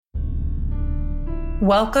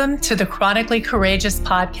Welcome to the Chronically Courageous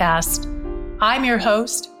podcast. I'm your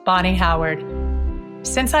host, Bonnie Howard.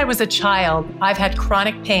 Since I was a child, I've had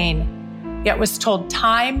chronic pain, yet was told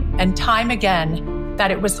time and time again that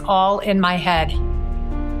it was all in my head.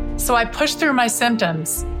 So I pushed through my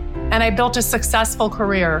symptoms and I built a successful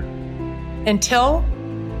career until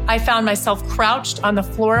I found myself crouched on the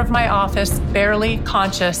floor of my office, barely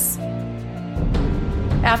conscious.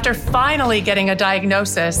 After finally getting a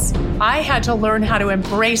diagnosis, I had to learn how to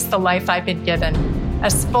embrace the life I've been given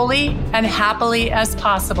as fully and happily as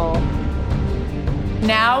possible.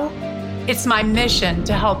 Now, it's my mission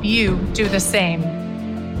to help you do the same.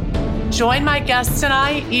 Join my guests and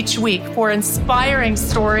I each week for inspiring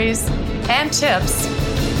stories and tips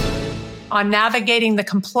on navigating the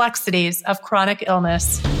complexities of chronic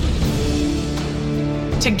illness.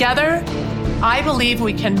 Together, I believe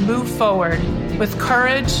we can move forward with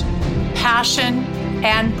courage, passion,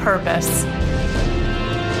 and purpose.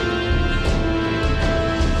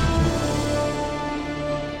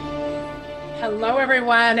 Hello,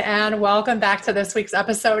 everyone, and welcome back to this week's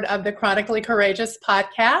episode of the Chronically Courageous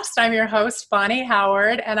podcast. I'm your host, Bonnie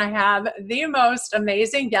Howard, and I have the most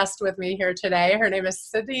amazing guest with me here today. Her name is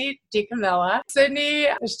Sidney DeCamella. Sidney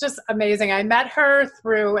is just amazing. I met her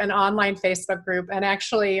through an online Facebook group, and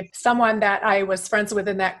actually someone that I was friends with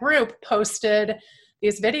in that group posted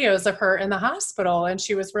these videos of her in the hospital, and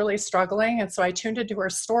she was really struggling. And so I tuned into her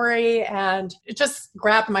story and it just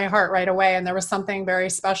grabbed my heart right away. And there was something very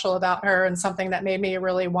special about her and something that made me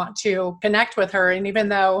really want to connect with her. And even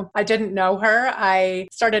though I didn't know her, I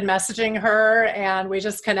started messaging her and we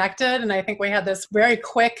just connected. And I think we had this very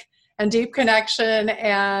quick and deep connection,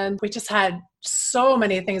 and we just had so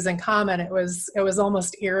many things in common. It was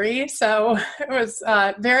almost eerie. So it was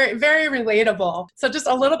very, very relatable. So just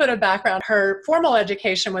a little bit of background. Her formal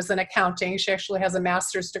education was in accounting. She actually has a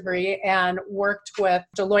master's degree and worked with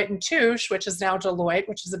Deloitte & Touche, which is now Deloitte,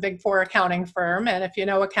 which is a Big Four accounting firm. And if you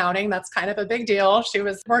know accounting, that's kind of a big deal. She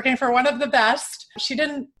was working for one of the best. She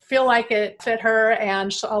didn't feel like it fit her,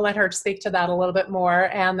 and I'll let her speak to that a little bit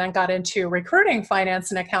more, and then got into recruiting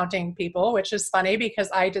finance and accounting people, which is funny because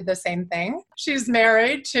I did the same thing. She's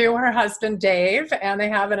married to her husband, Dave, and they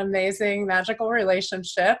have an amazing, magical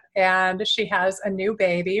relationship, and she has a new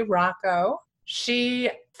baby, Rocco. She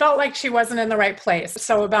felt like she wasn't in the right place.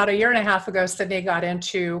 So about a year and a half ago, Sidney got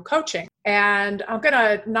into coaching. And I'm going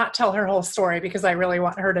to not tell her whole story because I really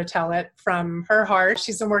want her to tell it from her heart.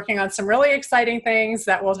 She's been working on some really exciting things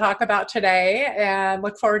that we'll talk about today and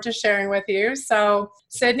look forward to sharing with you. So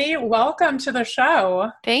Sidney, welcome to the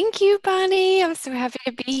show. Thank you, Bonnie. I'm so happy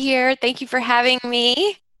to be here. Thank you for having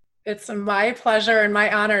me. It's my pleasure and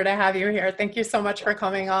my honor to have you here. Thank you so much for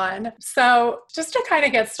coming on. So just to kind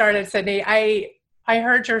of get started, Sidney, I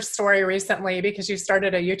heard your story recently because you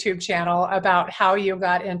started a YouTube channel about how you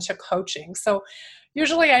got into coaching. So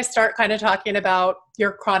usually I start kind of talking about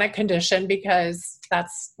your chronic condition because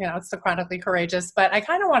that's, it's the Chronically Courageous, but I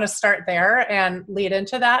kind of want to start there and lead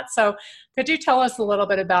into that. So could you tell us a little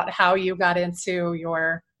bit about how you got into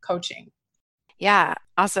your coaching? Yeah,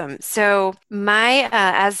 awesome. So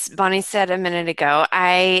as Bonnie said a minute ago,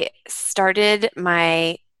 I started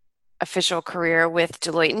my official career with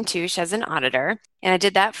Deloitte & Touche as an auditor. And I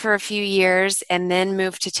did that for a few years and then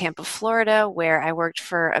moved to Tampa, Florida, where I worked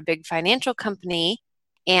for a big financial company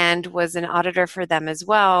and was an auditor for them as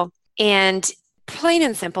well. And plain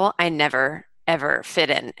and simple, I never, ever fit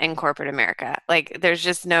in corporate America. Like there's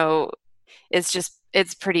just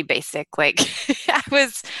it's pretty basic. Like I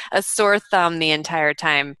was a sore thumb the entire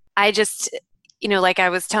time. I just, like I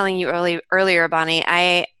was telling you earlier, Bonnie,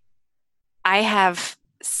 I'm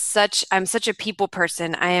such a people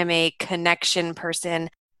person. I am a connection person.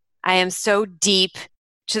 I am so deep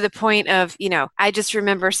to the point of, I just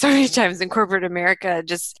remember so many times in corporate America,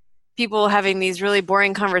 just people having these really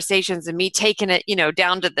boring conversations and me taking it,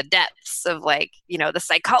 down to the depths of like, the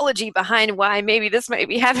psychology behind why maybe this might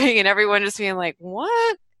be happening, and everyone just being like,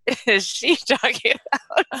 what is she talking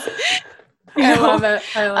about? I love it.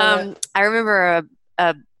 I love it. I remember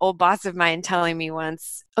a old boss of mine telling me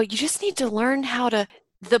once, oh, you just need to learn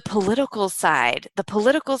the political side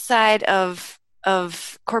of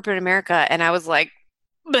corporate America. And I was like,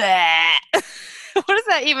 bleh. What does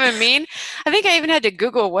that even mean? I think I even had to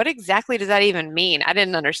Google, what exactly does that even mean? I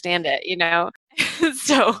didn't understand it,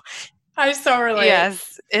 So I so relate.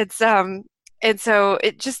 Yes. It's and so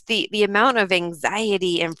it just the amount of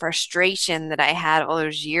anxiety and frustration that I had all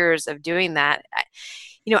those years of doing that.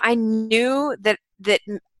 I knew that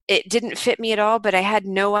it didn't fit me at all, but I had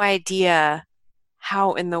no idea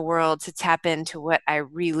how in the world to tap into what I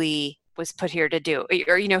really was put here to do,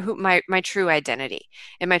 or who my true identity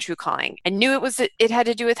and my true calling. I knew it had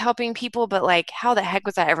to do with helping people, but like, how the heck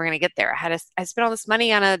was I ever going to get there? I spent all this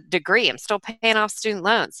money on a degree. I'm still paying off student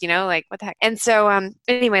loans, like what the heck? And so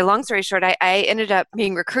anyway, long story short, I ended up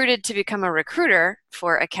being recruited to become a recruiter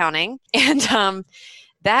for accounting, and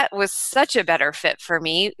that was such a better fit for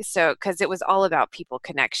me. So, because it was all about people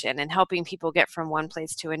connection and helping people get from one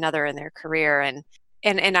place to another in their career.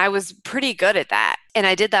 And I was pretty good at that. And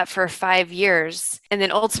I did that for 5 years, and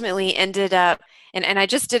then ultimately ended up, and I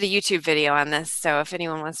just did a YouTube video on this. So if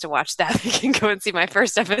anyone wants to watch that, they can go and see my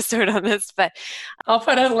first episode on this. But I'll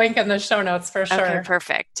put a link in the show notes for sure. Okay,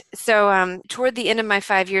 perfect. So toward the end of my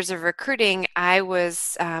 5 years of recruiting, I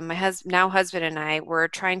was, my now husband and I were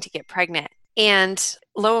trying to get pregnant. And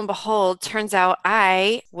lo and behold, turns out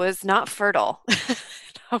I was not fertile.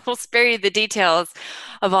 I will spare you the details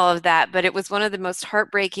of all of that, but it was one of the most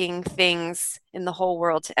heartbreaking things in the whole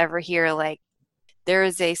world to ever hear. Like, there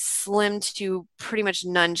is a slim to pretty much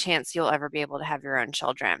none chance you'll ever be able to have your own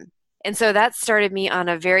children. And so that started me on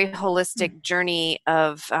a very holistic journey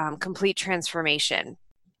of complete transformation.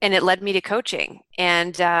 And it led me to coaching.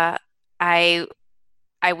 And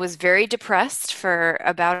I was very depressed for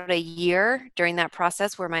about a year during that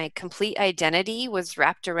process, where my complete identity was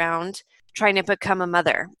wrapped around trying to become a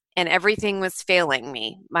mother, and everything was failing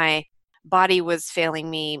me. My body was failing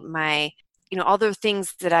me. All the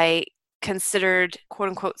things that I considered quote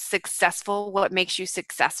unquote successful, what makes you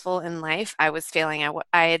successful in life, I was failing.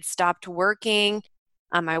 I had stopped working.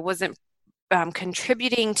 I wasn't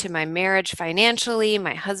contributing to my marriage financially.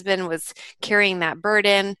 My husband was carrying that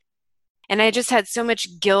burden. And I just had so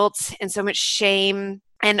much guilt and so much shame,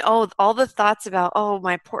 and all the thoughts about,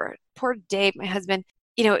 my poor Dave, my husband,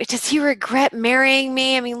 does he regret marrying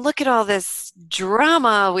me? I mean, look at all this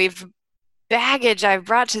drama baggage I've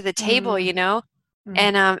brought to the table, Mm-hmm.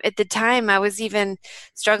 And at the time, I was even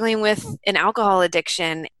struggling with an alcohol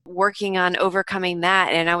addiction, working on overcoming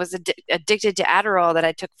that. And I was addicted to Adderall that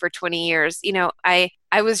I took for 20 years. I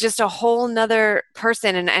was just a whole nother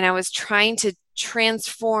person, and I was trying to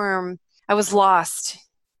transform. I was lost.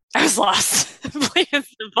 Plain and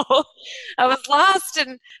simple. I was lost.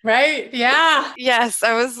 And right. Yeah. Yes,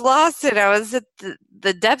 I was lost, and I was at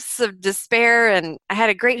the depths of despair, and I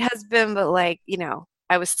had a great husband, but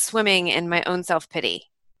I was swimming in my own self-pity.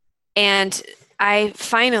 And I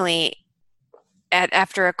finally,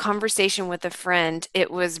 after a conversation with a friend,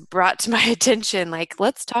 it was brought to my attention, like,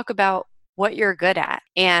 let's talk about what you're good at.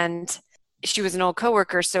 And she was an old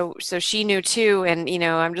coworker, so she knew too. And,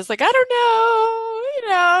 I'm just like, I don't know,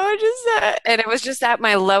 and it was just at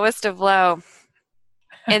my lowest of low.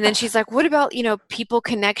 And then she's like, what about, people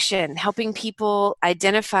connection, helping people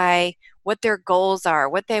identify what their goals are,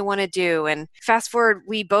 what they want to do. And fast forward,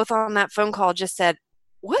 we both on that phone call just said,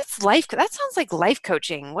 what's life? That sounds like life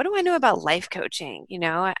coaching. What do I know about life coaching?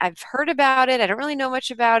 I've heard about it. I don't really know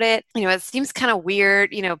much about it. It seems kind of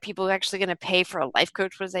weird. People are actually going to pay for a life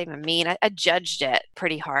coach. What does that even mean? I judged it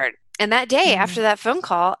pretty hard. And that day after that phone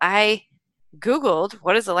call, I Googled,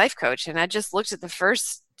 what is a life coach? And I just looked at the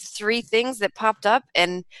first 3 things that popped up,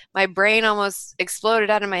 and my brain almost exploded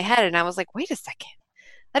out of my head. And I was like, wait a second.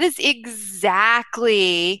 That is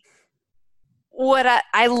exactly what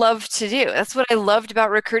I love to do. That's what I loved about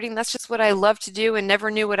recruiting. That's just what I love to do, and never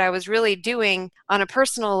knew what I was really doing on a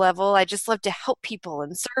personal level. I just love to help people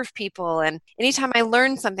and serve people. And anytime I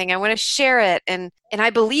learn something, I want to share it. And I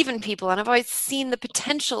believe in people, and I've always seen the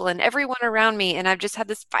potential in everyone around me. And I've just had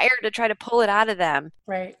this fire to try to pull it out of them.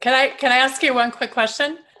 Right. Can I ask you one quick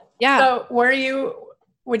question? Yeah. So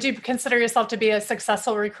would you consider yourself to be a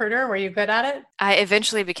successful recruiter? Were you good at it? I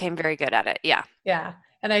eventually became very good at it. Yeah. Yeah.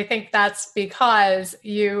 And I think that's because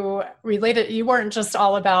you weren't just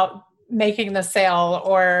all about making the sale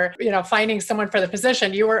or, finding someone for the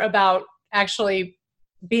position. You were about actually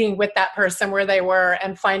being with that person where they were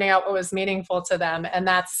and finding out what was meaningful to them. And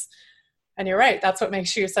you're right. That's what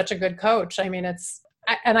makes you such a good coach. I mean,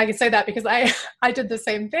 and I can say that because I did the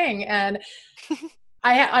same thing. And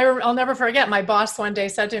I'll never forget, my boss one day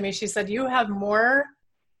said to me, she said, you have more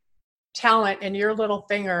talent in your little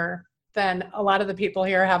finger than a lot of the people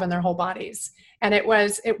here have in their whole bodies. And it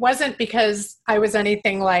wasn't because I was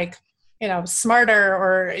anything like, smarter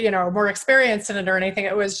or, more experienced in it or anything.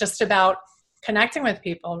 It was just about connecting with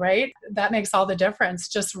people, right? That makes all the difference.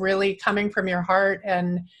 Just really coming from your heart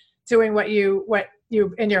and doing what you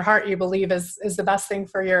in your heart you believe is the best thing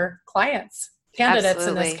for your clients. Candidates.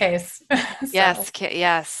 Absolutely. In this case. So.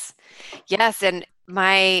 Yes. And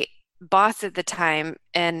boss at the time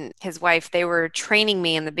and his wife, they were training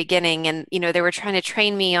me in the beginning, and they were trying to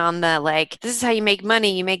train me on the, like, this is how you make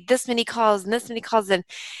money. You make this many calls and this many calls, and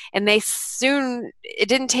it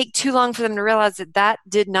didn't take too long for them to realize that that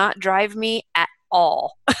did not drive me at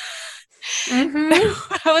all.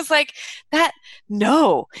 Mm-hmm. I was like, that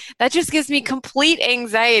no, that just gives me complete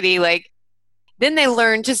anxiety. Like, then they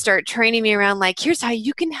learned to start training me around, like, here's how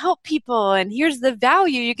you can help people and here's the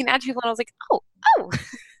value you can add to people. And I was like, oh.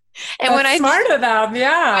 And That's smart of them. when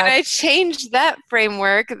Yeah. I changed that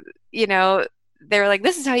framework, they were like,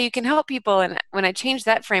 this is how you can help people. And when I changed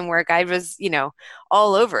that framework, I was,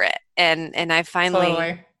 all over it. And I finally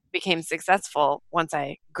Totally. became successful once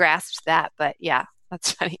I grasped that. But yeah,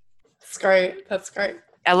 that's funny. That's great. That's great.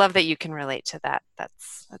 I love that you can relate to that.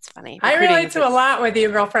 That's funny. I Recruiting relate is to a lot with you,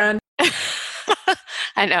 girlfriend.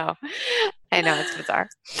 I know. I know, it's bizarre.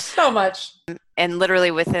 So much. And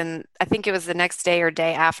literally within, I think it was the next day or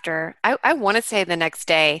day after, I want to say the next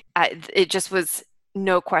day, it just was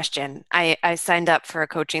no question. I signed up for a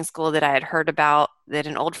coaching school that I had heard about, that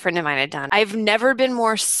an old friend of mine had done. I've never been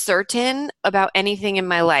more certain about anything in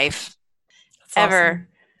my life, That's ever, awesome.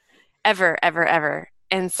 ever, ever, ever.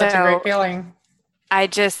 And Such a so great feeling. I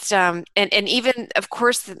just, and even, of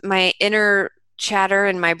course, my inner chatter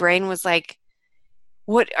in my brain was like,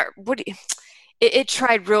 what, it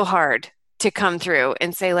tried real hard to come through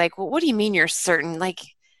and say, like, well, what do you mean you're certain? Like,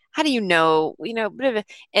 how do you know? Blah, blah.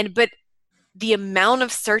 But the amount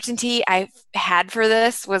of certainty I had for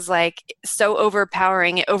this was like so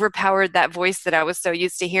overpowering. It overpowered that voice that I was so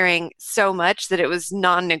used to hearing so much that it was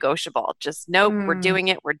non-negotiable. Just, nope, we're Mm. doing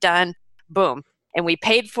it. We're done. Boom. And we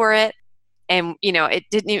paid for it. And, it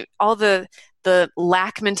didn't even, all the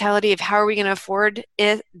lack mentality of how are we going to afford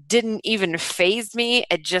it didn't even faze me.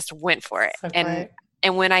 It just went for it. So And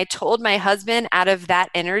great. when I told my husband out of that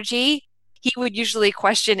energy, he would usually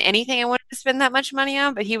question anything I wanted to spend that much money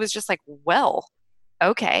on, but he was just like, well,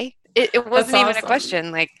 okay. It That's wasn't even a awesome.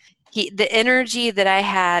 question. Like, the energy that I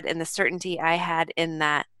had and the certainty I had in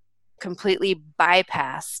that completely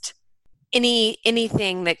bypassed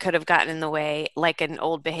anything that could have gotten in the way, like an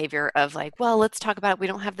old behavior of, like, well, let's talk about it. We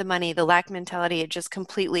don't have the money, the lack mentality. It just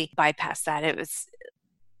completely bypassed that. It was,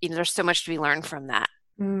 there's so much to be learned from that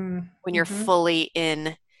Mm. when you're Mm-hmm. fully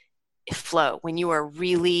in flow, when you are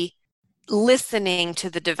really listening to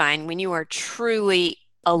the divine, when you are truly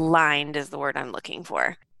aligned is the word I'm looking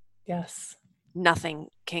for. Yes. Nothing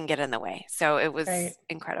can get in the way. So it Great. was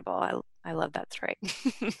incredible. I love that story.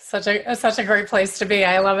 Such a great place to be.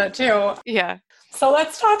 I love it too. Yeah. So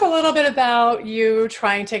let's talk a little bit about you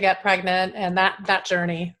trying to get pregnant and that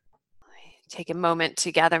journey. Take a moment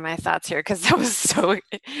to gather my thoughts here because that was so Sure.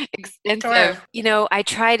 extensive. I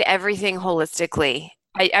tried everything holistically.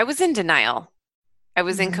 I was in denial. I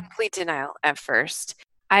was in Mm-hmm. complete denial at first.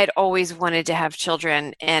 I had always wanted to have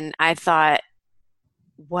children, and I thought,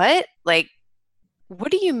 what? Like,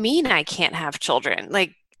 what do you mean I can't have children?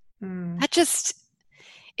 Like, Mm. that just,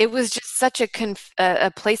 it was just such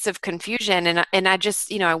a place of confusion. And I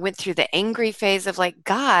just, I went through the angry phase of, like,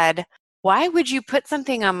 God, why would you put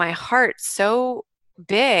something on my heart so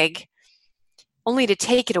big only to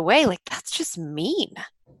take it away? Like, that's just mean.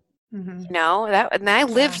 Mm-hmm. And I Yeah.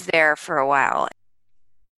 lived there for a while.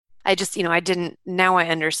 I just, I didn't, now I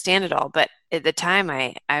understand it all. But at the time,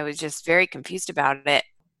 I was just very confused about it.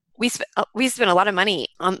 We spent a lot of money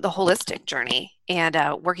on the holistic journey and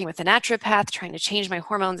working with a naturopath, trying to change my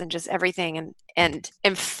hormones and just everything. And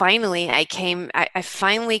finally, I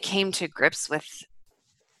finally came to grips with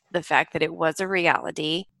the fact that it was a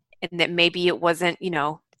reality, and that maybe it wasn't,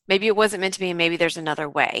 maybe it wasn't meant to be, and maybe there's another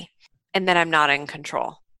way, and that I'm not in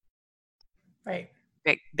control. Right.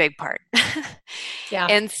 Big part. Yeah.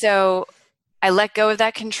 And so I let go of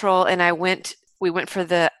that control, and we went for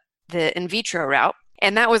the in vitro route.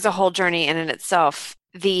 And that was a whole journey in and itself.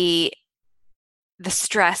 The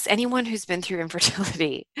stress, anyone who's been through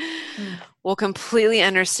infertility Mm. will completely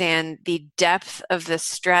understand the depth of the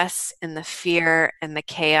stress and the fear and the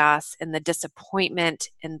chaos and the disappointment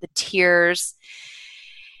and the tears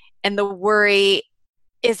and the worry.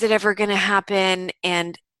 Is it ever going to happen?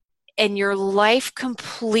 And your life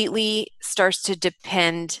completely starts to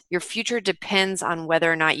depend, your future depends on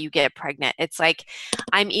whether or not you get pregnant. It's like,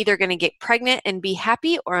 I'm either going to get pregnant and be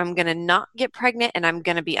happy, or I'm going to not get pregnant and I'm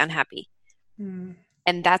going to be unhappy. Mm.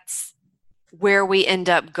 And that's where we end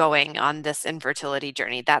up going on this infertility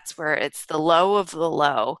journey. That's where it's the low of the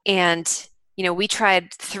low. And, we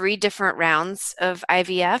tried 3 different rounds of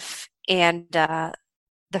IVF, and the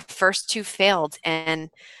first 2 failed. And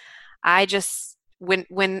I just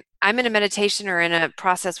when I'm in a meditation or in a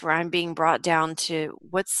process where I'm being brought down to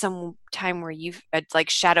what's some time where you've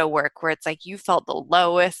like shadow work, where it's like you felt the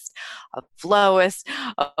lowest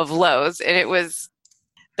of lows. And it was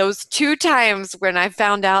those 2 times when I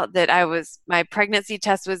found out that my pregnancy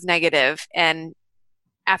test was negative, and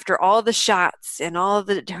after all the shots and all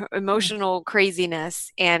the emotional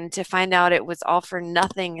craziness, and to find out it was all for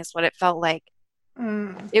nothing is what it felt like.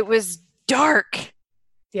 It was dark.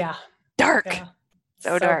 Yeah. Dark. Yeah.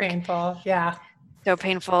 So dark. Painful. Yeah. So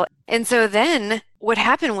painful. And so then what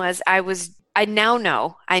happened was I now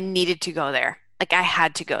know I needed to go there. Like I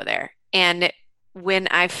had to go there. And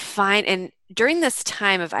and during this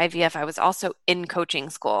time of IVF, I was also in coaching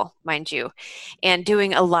school, mind you, and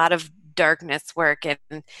doing a lot of darkness work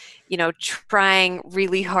and, trying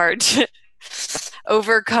really hard to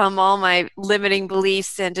overcome all my limiting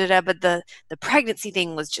beliefs and but the pregnancy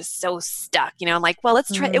thing was just so stuck. I'm like, well,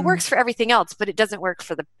 let's try. It works for everything else, but it doesn't work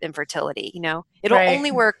for the infertility. It'll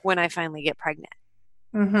only work when I finally get pregnant.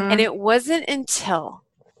 And it wasn't until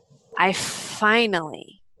I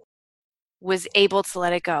finally was able to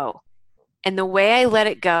let it go. And the way I let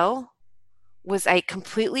it go was I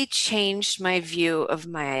completely changed my view of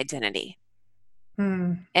my identity.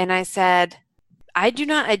 And I said, I do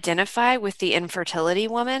not identify with the infertility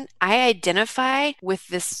woman. I identify with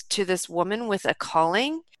this woman with a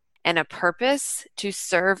calling and a purpose to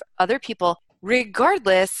serve other people,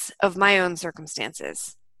 regardless of my own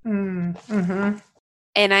circumstances. And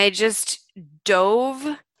I just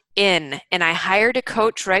dove in, and I hired a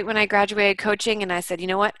coach right when I graduated coaching, and I said, you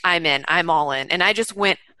know what? I'm in. I'm all in. And I just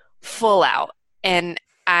went full out, and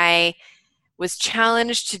I was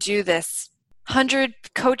challenged to do this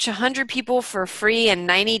coach 100 people for free in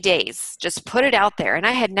 90 days. Just put it out there. And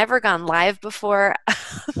I had never gone live before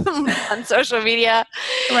on social media.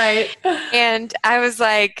 Right. And I was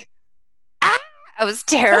like, I was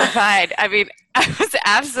terrified. I mean, I was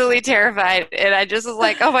absolutely terrified. And I just was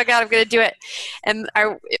like, oh my God, I'm going to do it. And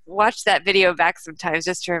I watched that video back sometimes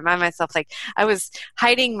just to remind myself, like I was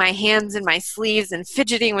hiding my hands in my sleeves and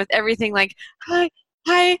fidgeting with everything like, hi,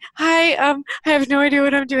 I have no idea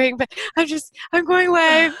what I'm doing, but I'm going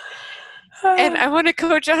live. And I want to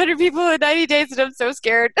coach 100 people in 90 days, and I'm so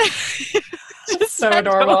scared. Just so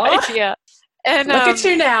adorable. No idea. And look at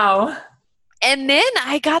you now. And then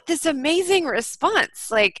I got this amazing response.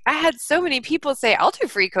 Like I had so many people say, I'll do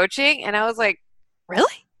free coaching. And I was like,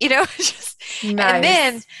 really? Nice. And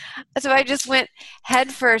then, so I just went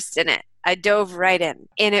head first in it. I dove right in.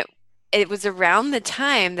 And it was around the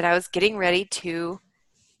time that I was getting ready to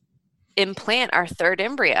implant our 3rd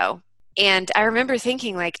embryo. And I remember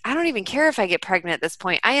thinking, like, I don't even care if I get pregnant at this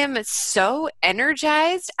point. I am so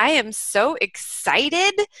energized. I am so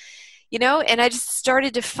excited. And I just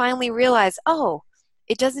started to finally realize, oh,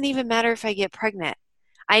 it doesn't even matter if I get pregnant.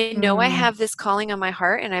 I know I have this calling on my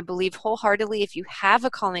heart, and I believe wholeheartedly if you have a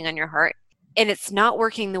calling on your heart and it's not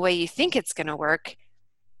working the way you think it's going to work,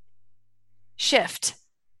 shift.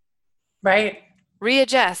 Right.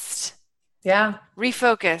 Readjust. Yeah.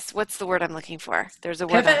 Refocus. What's the word I'm looking for? There's a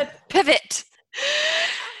word. Pivot.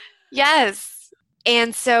 Yes.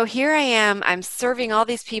 And so here I am. I'm serving all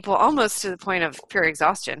these people almost to the point of pure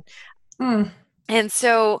exhaustion. And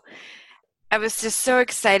so I was just so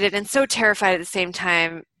excited and so terrified at the same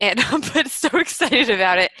time, but so excited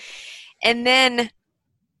about it. And then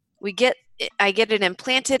I get it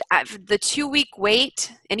implanted. The 2-week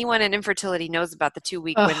wait, anyone in infertility knows about the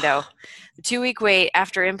 2-week window. The 2-week wait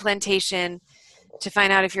after implantation to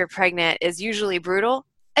find out if you're pregnant is usually brutal.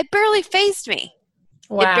 It barely fazed me.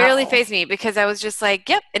 Wow. It barely fazed me because I was just like,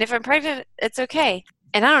 yep, and if I'm pregnant, it's okay.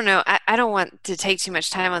 And I don't know, I don't want to take too much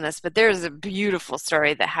time on this, but there's a beautiful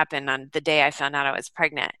story that happened on the day I found out I was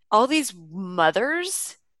pregnant. All these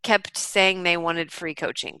mothers kept saying they wanted free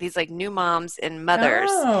coaching, these like new moms and mothers.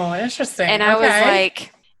 Oh, interesting. And I was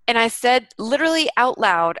like, and I said literally out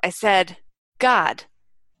loud, I said, God,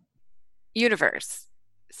 universe,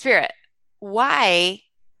 spirit, why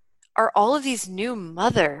are all of these new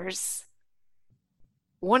mothers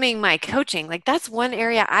wanting my coaching? Like that's one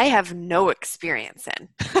area I have no experience in.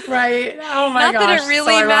 Right. Oh my gosh. Not that it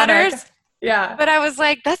really so matters. Yeah. But I was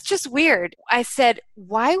like, that's just weird. I said,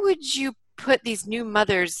 why would you put these new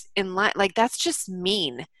mothers in line? Like that's just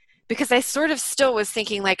mean. Because I sort of still was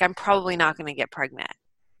thinking like I'm probably not going to get pregnant.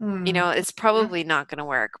 It's probably not going to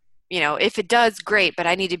work. If it does, great, but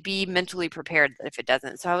I need to be mentally prepared if it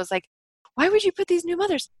doesn't. So I was like, why would you put these new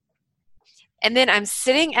mothers? And then I'm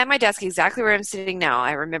sitting at my desk exactly where I'm sitting now.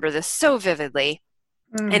 I remember this so vividly.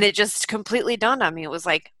 And it just completely dawned on me. It was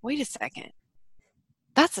like, wait a second.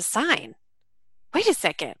 That's a sign. Wait a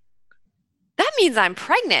second. that means I'm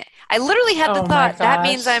pregnant. I literally had the Oh my thought, that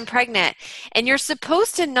means gosh. I'm pregnant. And you're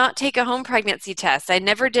supposed to not take a home pregnancy test. I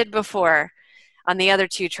never did before on the other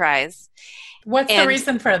 2 tries. What's the And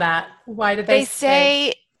reason for that? Why did they they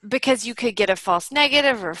say? say because you could get a false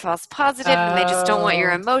negative or a false positive, and they just don't want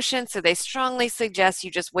your Oh, emotion. So they strongly suggest you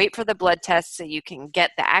just wait for the blood test so you can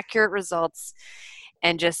get the accurate results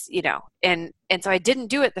and just, and so I didn't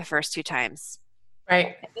do it the first 2 times.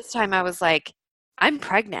 right. And this time I was like, I'm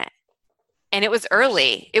pregnant. And it was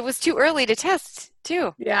early. It was too early to test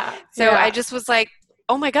too. Yeah, So I yeah. just was like,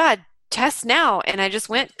 oh my God, test now. And I just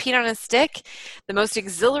went, peed on a stick, the most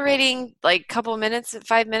exhilarating, like, couple minutes,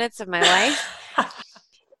 5 minutes of my life.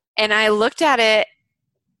 And I looked at it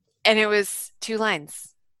and it was 2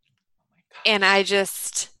 lines. And I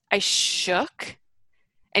shook.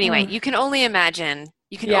 Anyway, Mm, you can yeah.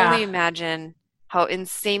 only imagine how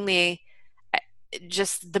insanely,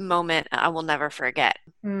 just the moment I will never forget.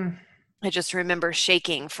 Mm, I just remember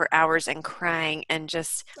shaking for hours and crying and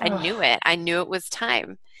just, I oh, knew it. I knew it was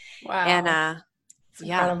time. And wow. It's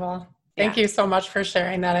yeah, incredible. Thank yeah, you so much for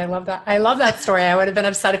sharing that. I love that. I love that story. I would have been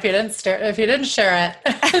upset if you didn't share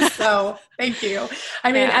it. So thank you.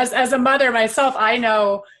 I mean, yeah, as a mother myself, I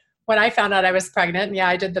know when I found out I was pregnant, and yeah,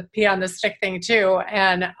 I did the pee on the stick thing too.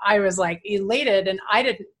 And I was like elated, and I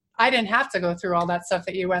didn't have to go through all that stuff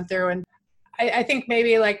that you went through. And I think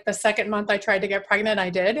maybe like the second month I tried to get pregnant,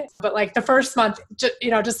 I did. But like the first month,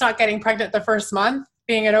 just not getting pregnant the first month,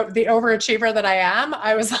 being the overachiever that I am,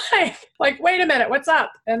 I was like, wait a minute, what's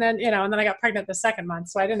up? And then, and then I got pregnant the second month.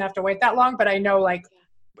 So I didn't have to wait that long. But I know like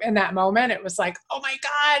in that moment, it was like, oh my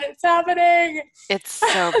God, it's happening. it's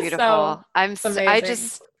so So beautiful. it's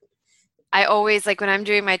amazing. I always, like, when I'm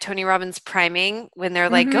doing my Tony Robbins priming, when they're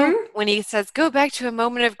like, Mm-hmm. when he says, go back to a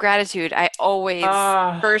moment of gratitude, I always,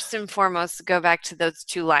 Uh, first and foremost, go back to those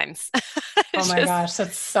 2 lines. oh It's my just gosh,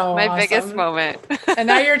 that's so my biggest awesome. moment. And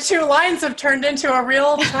now your 2 lines have turned into a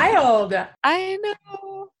real child. I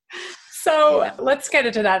know. So Yeah. let's get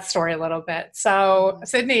into that story a little bit. So Mhm.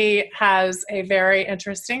 Sydney has a very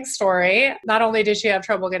interesting story. Not only did she have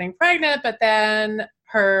trouble getting pregnant, but then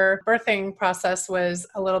her birthing process was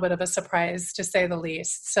a little bit of a surprise, to say the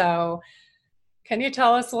least. So can you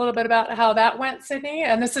tell us a little bit about how that went, Sydney?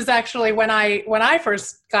 And this is actually when I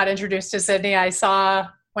first got introduced to Sydney, I saw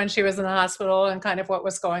when she was in the hospital and kind of what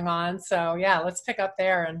was going on. So yeah, let's pick up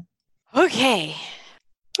there and Okay.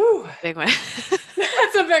 whew, Big one.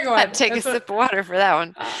 that's a big Had one. to take a sip of water for that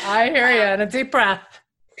one. I hear you. And a deep breath.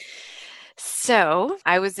 So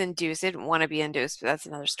I was induced. I didn't want to be induced, but that's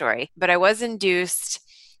another story. But I was induced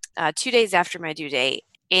 2 days after my due date.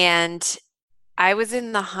 And I was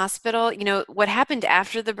in the hospital. What happened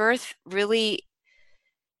after the birth really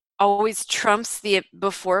always trumps the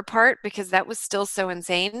before part because that was still so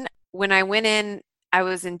insane. When I went in, I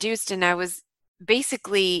was induced and I was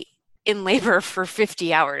basically in labor for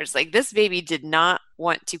 50 hours. Like, this baby did not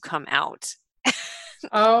want to come out.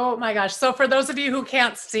 Oh my gosh. So for those of you who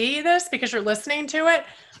can't see this because you're listening to it,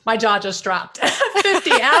 my jaw just dropped.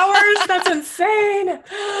 50 hours? That's insane.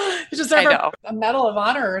 You deserve I know. a Medal of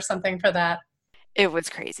Honor or something for that. It was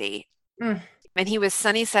crazy. Mm. And he was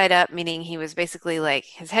sunny side up, meaning he was basically like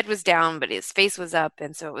his head was down, but his face was up.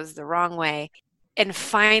 And so it was the wrong way. And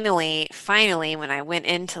finally, when I went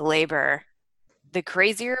into labor, the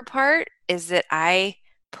crazier part is that I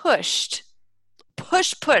pushed,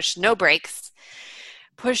 no breaks,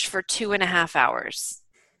 pushed for 2.5 hours.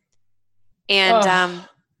 And Oh,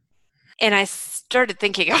 and I started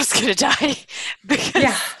thinking I was going to die yeah.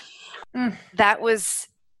 because Mm. that was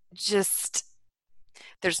just,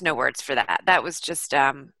 there's no words for that. That was just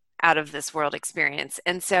out of this world experience.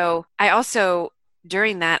 And so I also,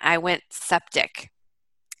 during that, I went septic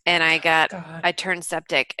and God. I turned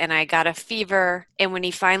septic and I got a fever. And when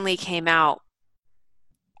he finally came out,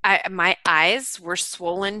 my eyes were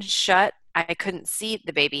swollen shut. I couldn't see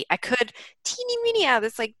the baby. I could teeny weeny out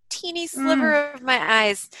this like teeny Mm. sliver of my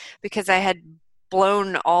eyes because I had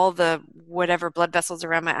blown all the whatever blood vessels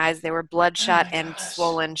around my eyes. They were Oh bloodshot my and gosh.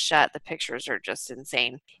 swollen shut. The pictures are just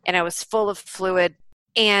insane. And I was full of fluid.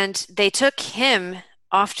 And they took him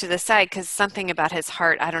off to the side because something about his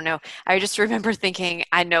heart, I don't know. I just remember thinking,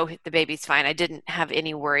 I know the baby's fine. I didn't have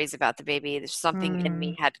any worries about the baby. There's something in Mm.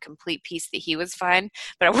 me had complete peace that he was fine,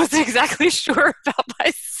 but I wasn't exactly sure about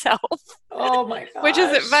myself, Oh my which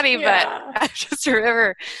isn't gosh. funny, but Yeah. I just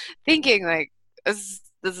remember thinking like, this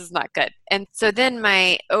is not good. And so then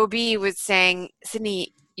my OB was saying,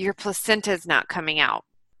 Sidney, your placenta is not coming out.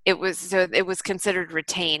 It was considered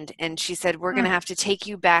retained, and she said we're going to Mm. have to take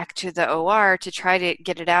you back to the OR to try to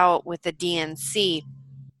get it out with the DNC,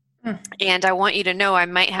 Mm. and I want you to know I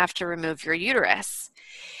might have to remove your uterus.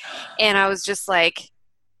 And I was just like,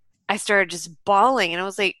 I started just bawling, and I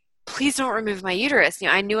was like, please don't remove my uterus.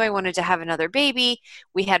 I knew I wanted to have another baby.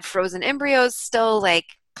 We had frozen embryos still. Like,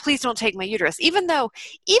 please don't take my uterus. Even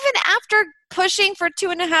after pushing for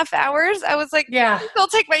 2.5 hours, I was like, Yeah. please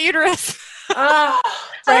don't take my uterus. Right,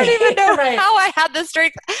 I don't even know right. how I had the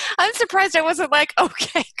strength. I'm surprised I wasn't like,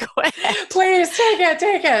 okay, go ahead. Please take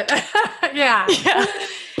it. Yeah.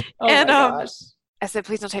 Oh and my gosh. I said,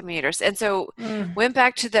 please don't take my uterus. And so went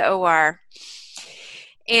back to the OR,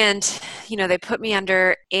 and, they put me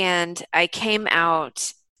under, and I came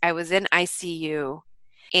out. I was in ICU,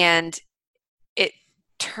 and it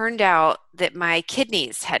turned out that my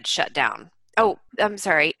kidneys had shut down. Oh, I'm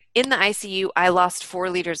sorry. In the ICU, I lost 4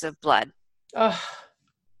 liters of blood. Oh,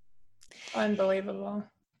 unbelievable.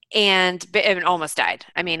 And almost died.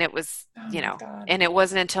 I mean, it was, God. And it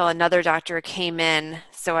wasn't until another doctor came in.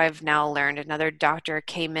 So I've now learned another doctor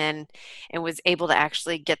came in and was able to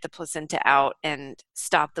actually get the placenta out and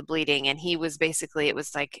stop the bleeding. And he was basically, it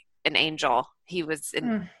was like an angel. He was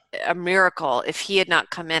a miracle. If he had not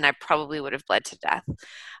come in, I probably would have bled to death.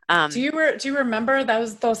 Do you remember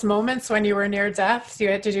those moments when you were near death?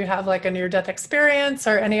 Did you have like a near death experience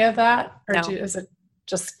or any of that? Or No. is it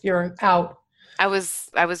just you're out? I was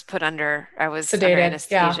put under. I was sedated, under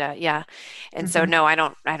anesthesia. Yeah. And so no, I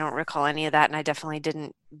don't recall any of that, and I definitely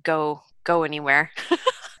didn't go anywhere.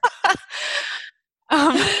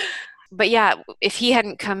 But yeah, if he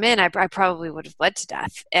hadn't come in, I probably would have bled to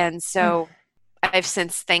death. And so I've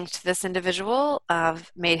since thanked this individual.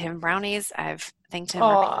 I've made him brownies. I've thanked him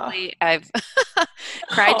repeatedly. I've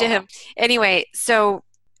cried to him. Anyway, so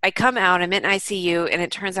I come out, I'm in ICU, and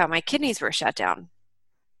it turns out my kidneys were shut down.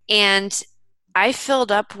 And I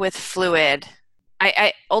filled up with fluid.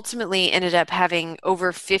 I ultimately ended up having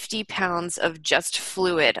over 50 pounds of just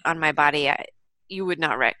fluid on my body. You would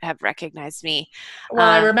not have recognized me. Well,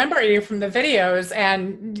 I remember you from the videos,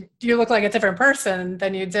 and you look like a different person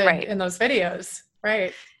than you did in those videos,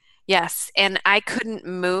 right? Yes, and I couldn't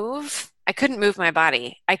move. I couldn't move my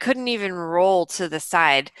body. I couldn't even roll to the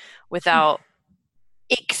side without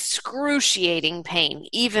excruciating pain,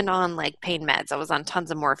 even on like pain meds. I was on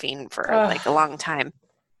tons of morphine for like a long time,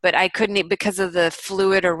 but I couldn't because of the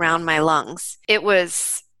fluid around my lungs. It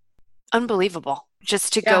was unbelievable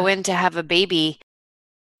just to go in to have a baby.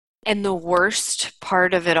 And the worst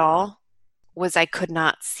part of it all was I could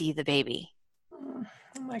not see the baby. Oh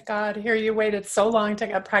my God. Here you waited so long to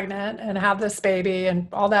get pregnant and have this baby and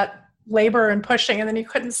all that labor and pushing, and then you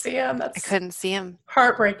couldn't see him. I couldn't see him.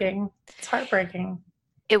 Heartbreaking. It's heartbreaking.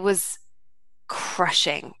 It was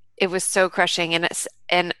crushing. It was so crushing.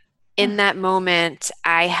 And in that moment,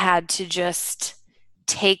 I had to just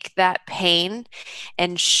take that pain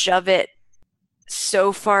and shove it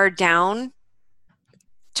so far down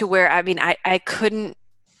to where, I mean, I couldn't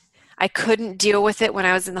deal with it when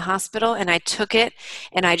I was in the hospital, and I took it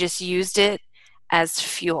and I just used it as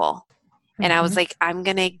fuel. And I was like, I'm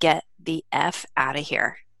going to get the F out of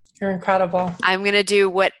here. You're incredible. I'm going to do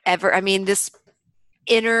whatever. I mean, this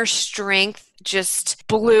inner strength just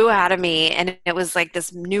blew out of me, and it was like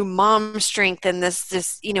this new mom strength, and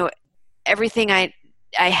this everything I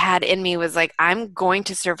had in me was like, I'm going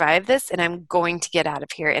to survive this, and I'm going to get out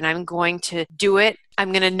of here, and I'm going to do it.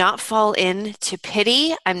 I'm going to not fall into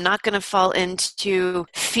pity. I'm not going to fall into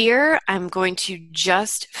fear. I'm going to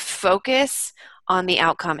just focus on the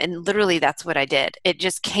outcome. And literally that's what I did. It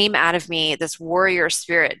just came out of me. This warrior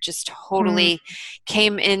spirit just totally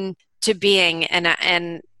came into being. And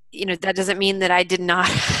that doesn't mean that I did not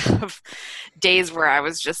have days where I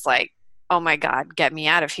was just like, oh my God, get me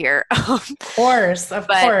out of here. Of course.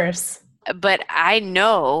 But I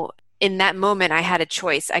know in that moment I had a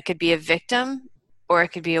choice. I could be a victim or I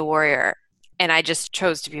could be a warrior. And I just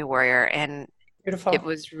chose to be a warrior. And beautiful. It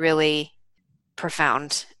was really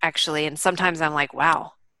profound, actually. And sometimes I'm like,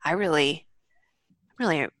 wow, I'm really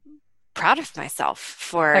proud of myself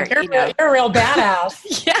for, like you're a real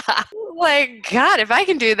badass. Yeah. Like, God, if I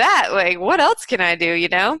can do that, like, what else can I do,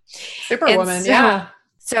 Superwoman, yeah.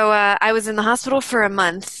 So I was in the hospital for a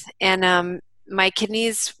month, and my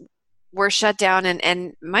kidneys were shut down,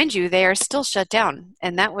 and mind you, they are still shut down.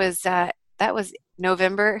 And that was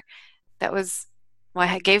November.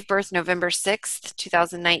 I gave birth November 6th,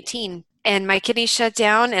 2019. And my kidneys shut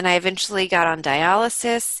down, and I eventually got on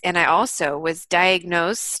dialysis. And I also was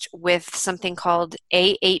diagnosed with something called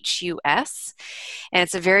AHUS. And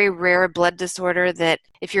it's a very rare blood disorder that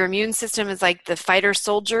if your immune system is like the fighter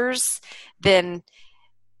soldiers, then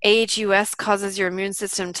AHUS causes your immune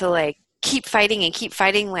system to like keep fighting,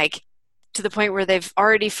 like to the point where they've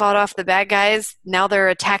already fought off the bad guys. Now they're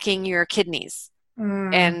attacking your kidneys.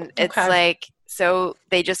 And it's like So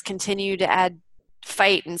they just continue to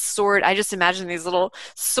fight and sword. I just imagine these little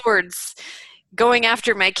swords going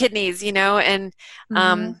after my kidneys, and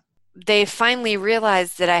Mm-hmm. they finally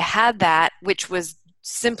realized that I had that, which was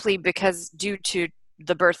simply because due to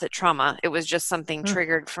the birth at trauma. It was just something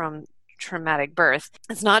triggered from traumatic birth.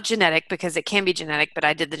 It's not genetic because it can be genetic, but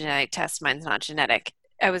I did the genetic test. Mine's not genetic.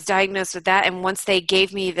 I was diagnosed with that. And once they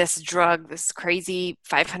gave me this drug, this crazy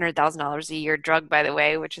 $500,000 a year drug, by the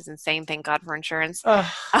way, which is insane. Thank God for insurance. Oh,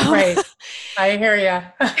 right. I hear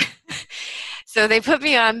you. So they put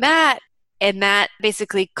me on that, and that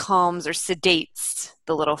basically calms or sedates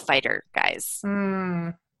the little fighter guys.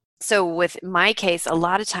 Mm. So with my case, a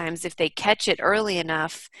lot of times if they catch it early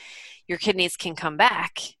enough, your kidneys can come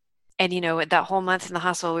back. And, that whole month in the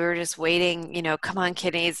hospital, we were just waiting, come on,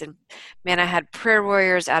 kidneys. And man, I had prayer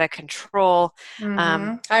warriors out of control.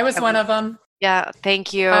 Mm-hmm. I was one of them. Yeah,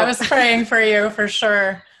 thank you. I was praying for you for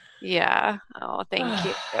sure. Yeah. Oh, thank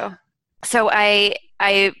you. So I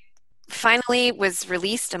finally was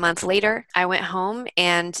released a month later. I went home,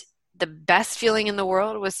 and the best feeling in the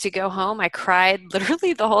world was to go home. I cried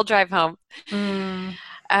literally the whole drive home. Mm.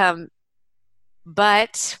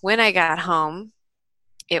 But when I got home,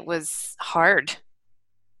 it was hard.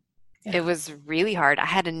 Yeah. It was really hard. I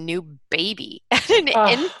had a new baby, an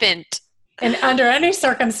infant. And under any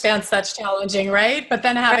circumstance, that's challenging, right? But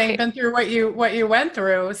then having been through what you went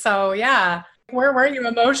through. So yeah, where were you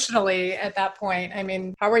emotionally at that point? I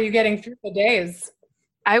mean, how were you getting through the days?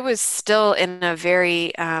 I was still in a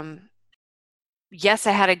very, yes,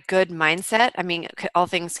 I had a good mindset. I mean, all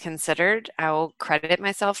things considered, I will credit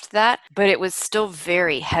myself to that, but it was still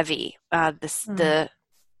very heavy.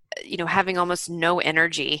 Having almost no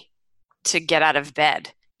energy to get out of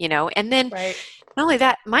bed, and then not only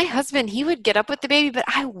that, my husband, he would get up with the baby, but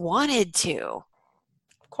I wanted to.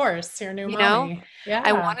 Of course, your new mommy. Yeah.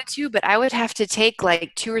 I wanted to, but I would have to take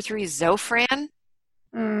like 2 or 3 Zofran.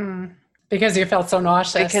 Because you felt so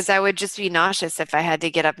nauseous. Because I would just be nauseous if I had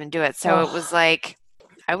to get up and do it. So it was like,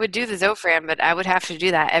 I would do the Zofran, but I would have to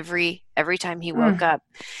do that every time he woke up.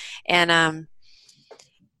 And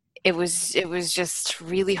it was just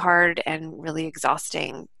really hard and really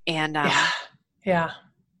exhausting. And yeah.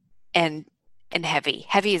 And heavy.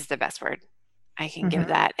 Heavy is the best word I can give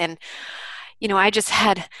that. And I just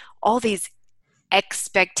had all these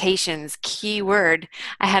expectations, key word.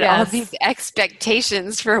 I had all these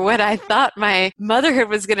expectations for what I thought my motherhood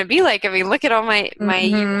was going to be like. I mean, look at all my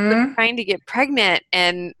years of trying to get pregnant,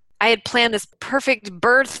 and I had planned this perfect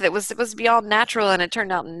birth that was supposed to be all natural, and it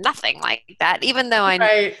turned out nothing like that. Even though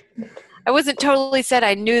I wasn't totally said,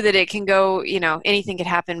 I knew that it can go, anything could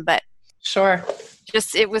happen, but sure.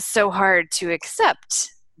 Just, it was so hard to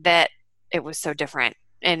accept that it was so different.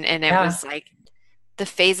 And it was like the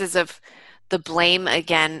phases of the blame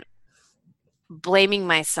again, blaming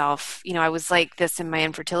myself. I was like this in my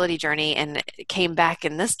infertility journey, and it came back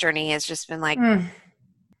in this journey has just been like,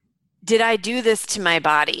 did I do this to my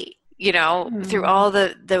body? Through all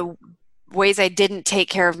the ways I didn't take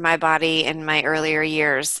care of my body in my earlier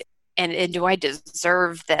years. And do I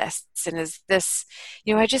deserve this? And is this,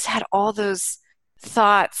 I just had all those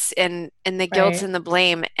thoughts and the guilt and the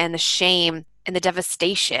blame and the shame and the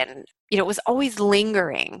devastation. It was always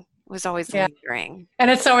lingering. Lingering. And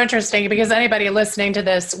it's so interesting because anybody listening to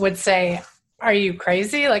this would say, are you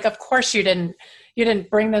crazy? Like, of course you didn't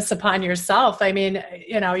bring this upon yourself. I mean,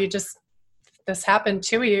 this happened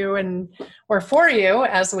to you or for you,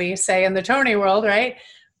 as we say in the Tony world, right?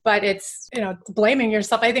 But it's, blaming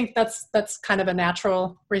yourself. I think that's kind of a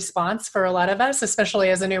natural response for a lot of us,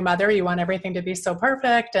 especially as a new mother. You want everything to be so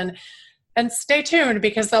perfect, and stay tuned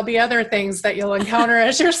because there'll be other things that you'll encounter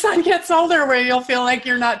as your son gets older where you'll feel like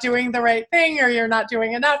you're not doing the right thing or you're not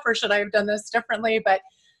doing enough or should I have done this differently? But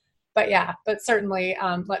certainly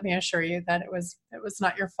let me assure you that it was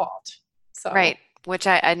not your fault. So right, which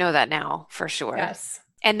I know that now for sure. Yes.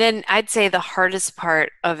 And then I'd say the hardest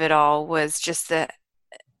part of it all was just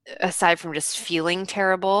aside from just feeling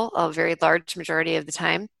terrible a very large majority of the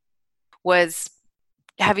time, was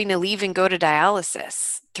having to leave and go to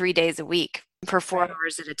dialysis 3 days a week for 4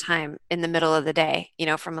 hours at a time in the middle of the day,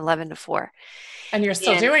 from 11 to 4. And you're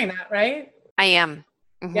still doing that, right? I am.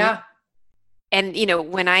 Mm-hmm. Yeah. And,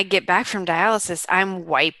 when I get back from dialysis, I'm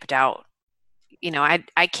wiped out.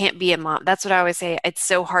 I can't be a mom. That's what I always say. It's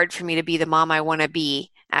so hard for me to be the mom I want to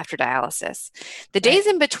be after dialysis. The days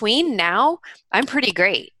in between now, I'm pretty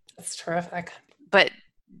great. That's terrific. But,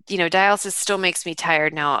 dialysis still makes me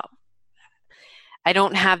tired now. I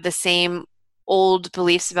don't have the same old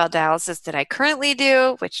beliefs about dialysis that I currently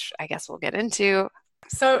do, which I guess we'll get into.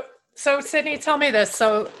 So Sidney, tell me this.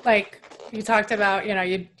 So like you talked about,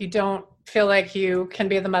 you don't feel like you can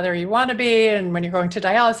be the mother you want to be. And when you're going to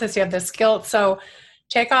dialysis, you have this guilt. So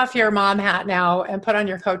take off your mom hat now and put on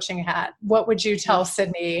your coaching hat. What would you tell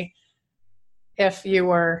Sidney if you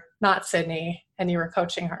were not Sidney and you were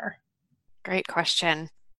coaching her? Great question.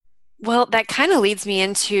 Well, that kind of leads me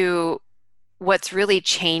into what's really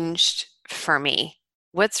changed for me.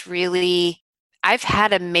 I've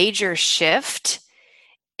had a major shift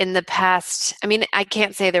in the past. I mean, I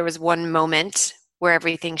can't say there was one moment where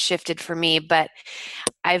everything shifted for me, but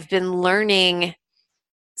I've been learning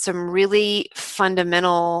some really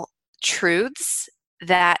fundamental truths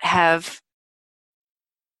that have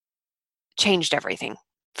changed everything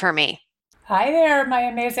for me. Hi there, my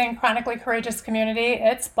amazing Chronically Courageous community.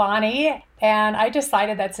 It's Bonnie, and I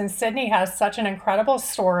decided that since Sidney has such an incredible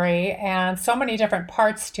story and so many different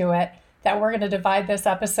parts to it, that we're going to divide this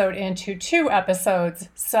episode into 2 episodes.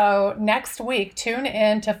 So next week, tune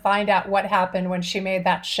in to find out what happened when she made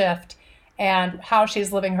that shift and how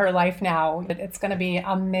she's living her life now. It's going to be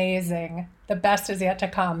amazing. The best is yet to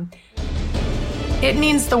come. It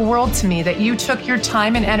means the world to me that you took your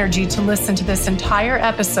time and energy to listen to this entire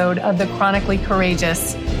episode of The Chronically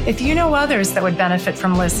Courageous. If you know others that would benefit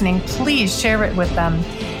from listening, please share it with them.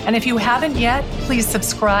 And if you haven't yet, please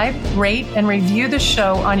subscribe, rate, and review the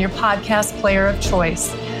show on your podcast player of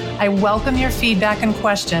choice. I welcome your feedback and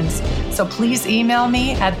questions, so please email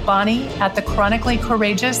me at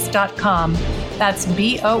bonnie@thechronicallycourageous.com. That's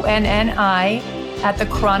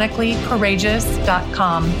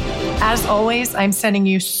BONNI@thechronicallycourageous.com. As always, I'm sending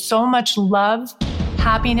you so much love,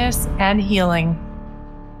 happiness, and healing.